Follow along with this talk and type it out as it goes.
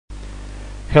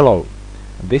Hello,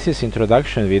 this is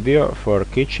introduction video for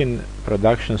kitchen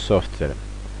production software.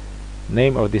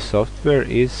 Name of this software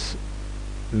is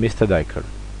Mr. Diker.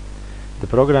 The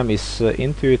program is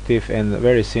intuitive and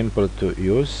very simple to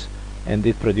use, and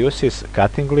it produces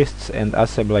cutting lists and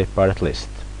assembly part list.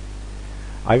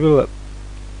 I will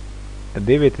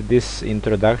divide this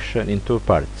introduction in two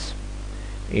parts.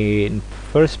 In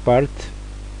first part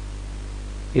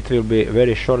it will be a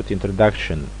very short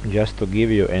introduction just to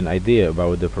give you an idea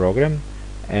about the program,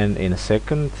 and in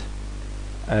second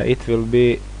it will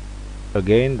be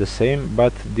again the same,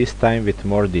 but this time with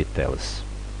more details.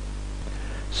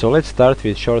 So let's start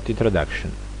with short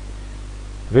introduction.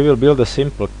 We will build a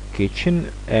simple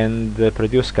kitchen and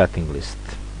produce cutting list.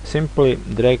 Simply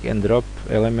drag and drop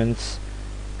elements,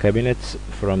 cabinets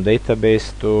from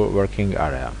database to working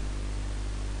area.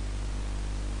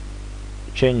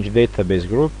 Change database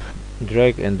group,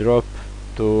 drag and drop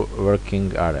to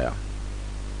working area.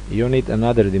 You need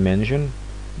another dimension,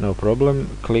 no problem.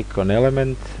 Click on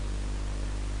element,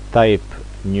 type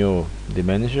new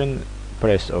dimension,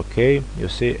 press OK. You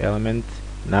see element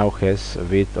now has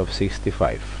width of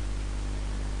 65.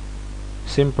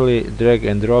 Simply drag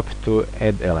and drop to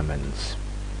add elements.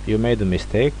 You made a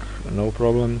mistake, no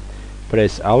problem.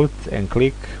 Press Alt and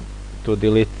click to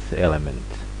delete element.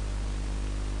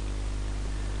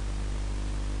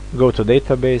 Go to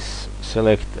database,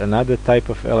 select another type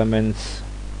of elements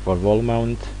for wall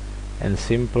mount and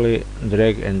simply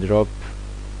drag and drop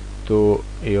to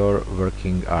your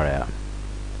working area.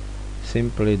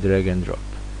 Simply drag and drop.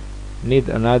 Need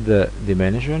another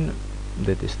dimension,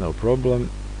 that is no problem.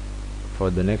 For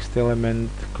the next element,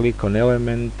 click on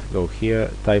element, go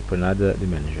here, type another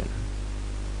dimension.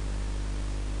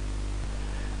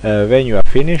 When you are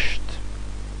finished,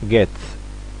 get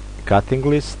cutting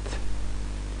list,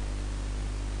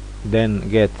 then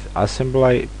get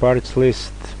assembly parts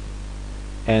list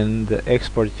and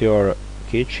export your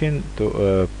kitchen to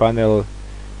a panel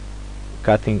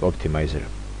cutting optimizer.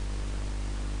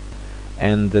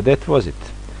 And that was it.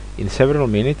 In several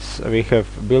minutes we have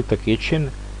built a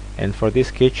kitchen, and for this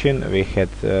kitchen we had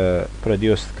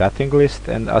produced cutting list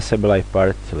and assembly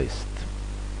part list.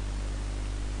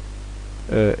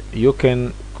 You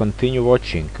can continue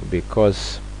watching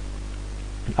because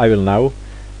I will now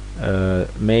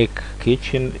make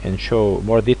kitchen and show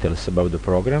more details about the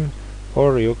program,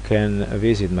 or you can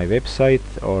visit my website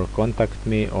or contact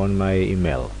me on my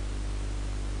email.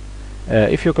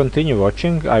 If you continue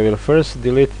watching, I will first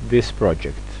delete this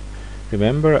project.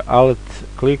 Remember, Alt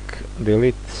click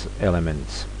delete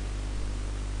elements.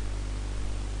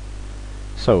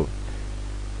 So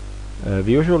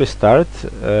we usually start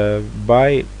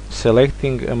by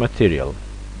selecting a material.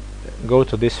 Go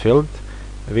to this field.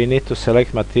 We need to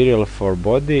select material for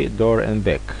body, door and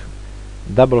back.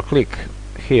 Double click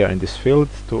here in this field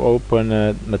to open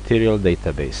a material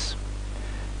database.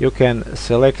 You can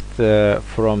select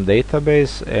from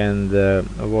database and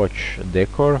watch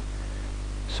decor.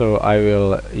 So I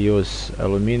will use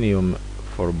aluminium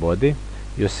for body.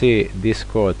 You see this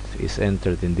code is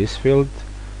entered in this field.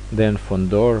 Then for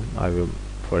door I will,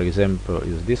 for example,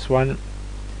 use this one.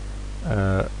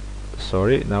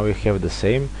 Sorry, now we have the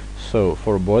same. So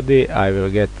for body I will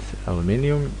get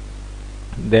aluminium,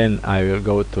 then I will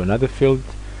go to another field.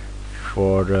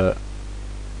 For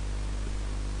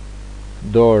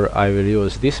door I will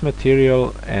use this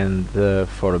material, and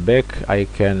for back I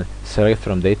can select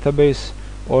from database,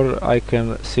 or I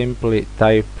can simply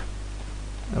type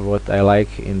what I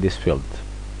like in this field.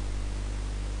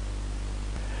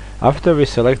 After we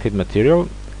selected material,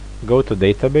 go to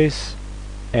database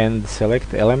and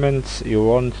select elements you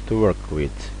want to work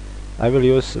with. I will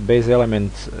use base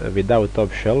elements without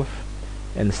top shelf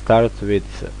and start with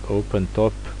open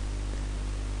top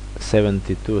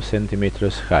 72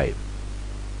 centimeters high.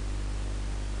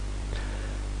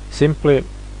 Simply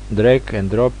drag and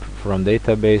drop from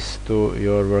database to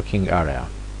your working area.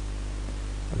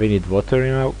 We need water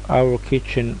in our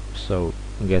kitchen, so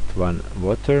get one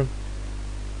water.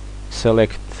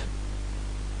 Select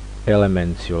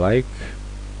elements you like.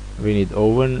 We need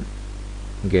oven,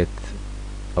 get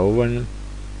oven.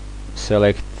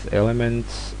 Select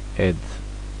elements, add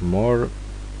more,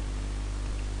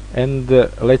 and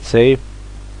let's say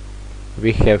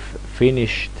we have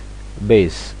finished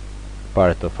base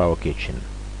part of our kitchen.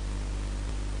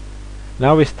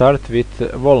 Now we start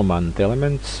with wall mount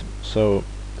elements. So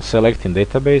select in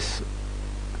database.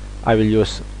 I will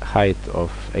use height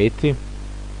of 80.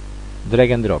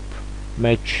 Drag and drop.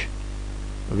 Match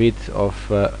width of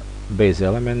base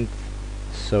element.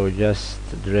 So just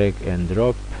drag and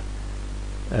drop.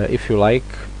 If you like,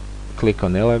 click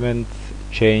on element,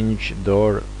 change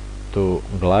door to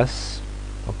glass.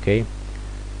 Okay,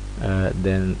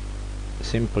 then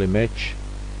simply match.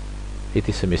 It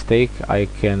is a mistake. I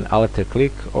can alter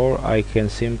click, or I can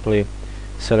simply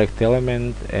select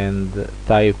element and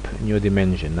type new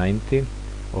dimension 90.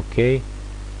 Okay,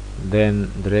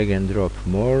 then drag and drop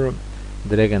more,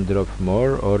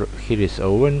 or here is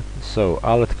oven, so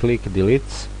alt click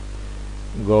deletes,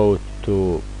 go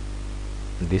to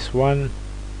this one,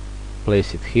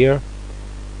 place it here,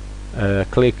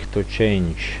 click to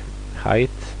change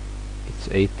height, it's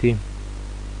 80.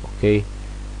 Okay,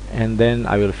 and then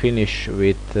I will finish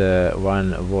with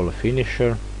one wall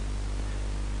finisher,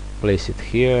 place it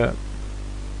here,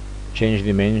 change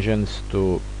dimensions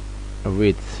to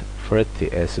width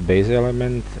 30 as base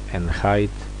element and height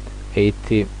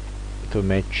 80 to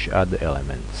match other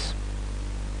elements.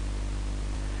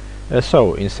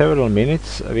 So in several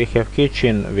minutes we have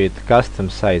kitchen with custom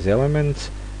size elements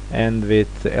and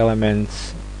with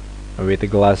elements with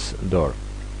glass door.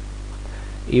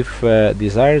 If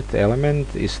desired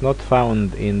element is not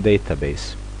found in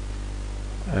database,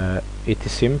 it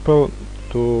is simple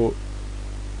to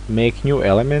make new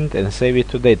element and save it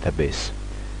to database.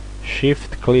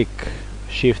 Shift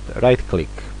right click,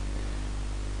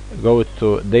 go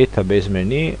to database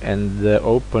menu and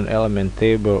open element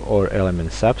table or element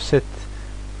subset,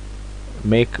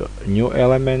 make new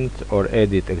element or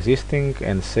edit existing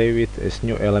and save it as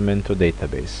new element to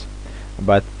database.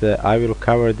 But I will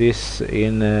cover this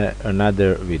in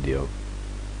another video.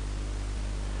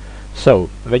 So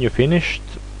when you finished,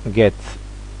 get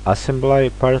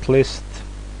assembly part list,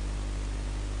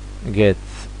 get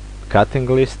cutting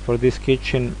list for this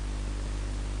kitchen.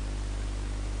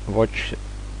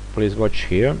 Please watch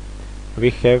here. We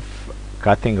have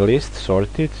cutting list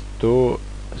sorted to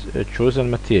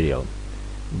chosen material.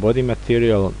 Body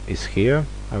material is here.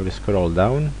 I will scroll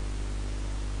down.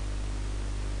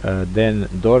 Then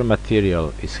door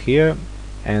material is here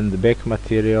and back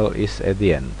material is at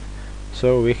the end.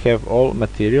 So we have all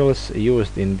materials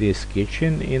used in this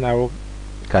kitchen in our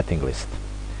cutting list.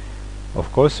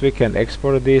 Of course, we can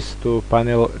export this to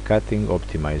panel cutting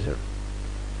optimizer.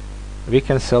 We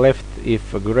can select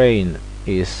if grain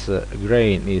is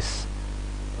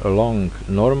along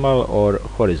normal or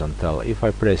horizontal. If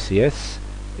I press yes,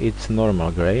 it's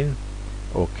normal grain.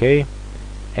 Okay,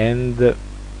 and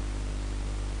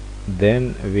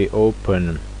then we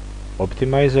open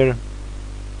optimizer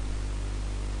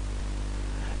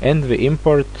and we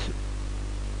import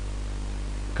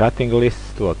cutting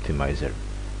list to optimizer.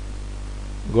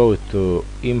 Go to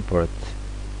import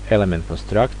element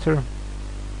constructor.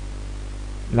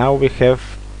 Now we have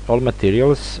all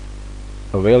materials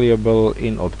available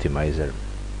in optimizer.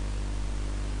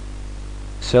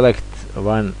 Select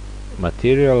one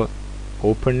material,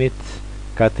 open it.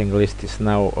 Cutting list is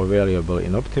now available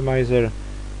in optimizer.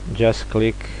 Just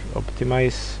click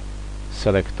optimize,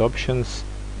 select options,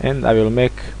 and I will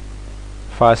make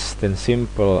fast and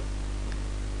simple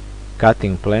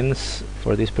cutting plans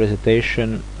for this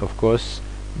presentation. Of course,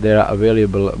 there are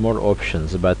available more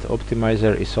options, but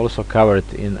optimizer is also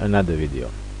covered in another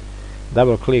video.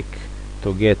 Double click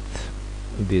to get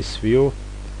this view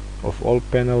of all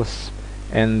panels,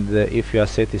 and if you are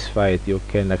satisfied, you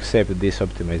can accept this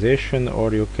optimization,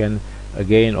 or you can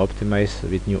again optimize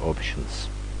with new options.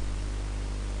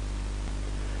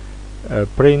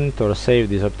 Print or save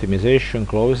this optimization,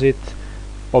 close it,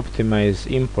 optimize,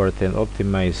 import and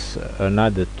optimize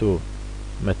another two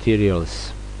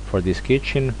materials for this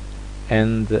kitchen,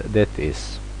 and that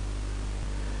is.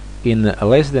 In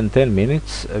less than 10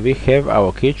 minutes we have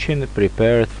our kitchen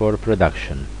prepared for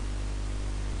production.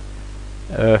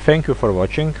 Thank you for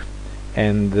watching,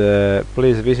 and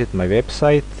please visit my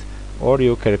website, or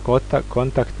you can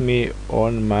contact me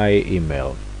on my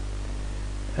email.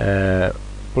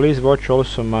 Please watch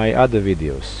also my other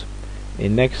videos.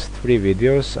 In next 3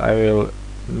 videos I will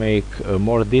make a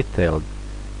more detailed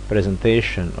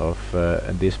presentation of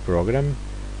this program.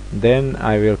 Then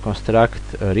I will construct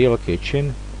a real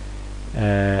kitchen.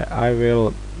 I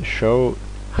will show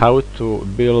how to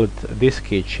build this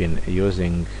kitchen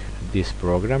using this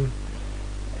program,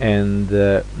 and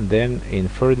then in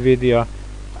third video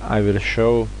I will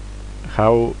show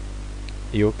how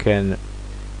you can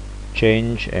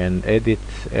change and edit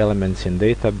elements in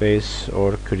database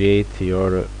or create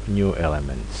your new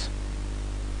elements.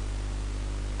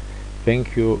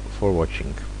 Thank you for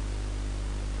watching.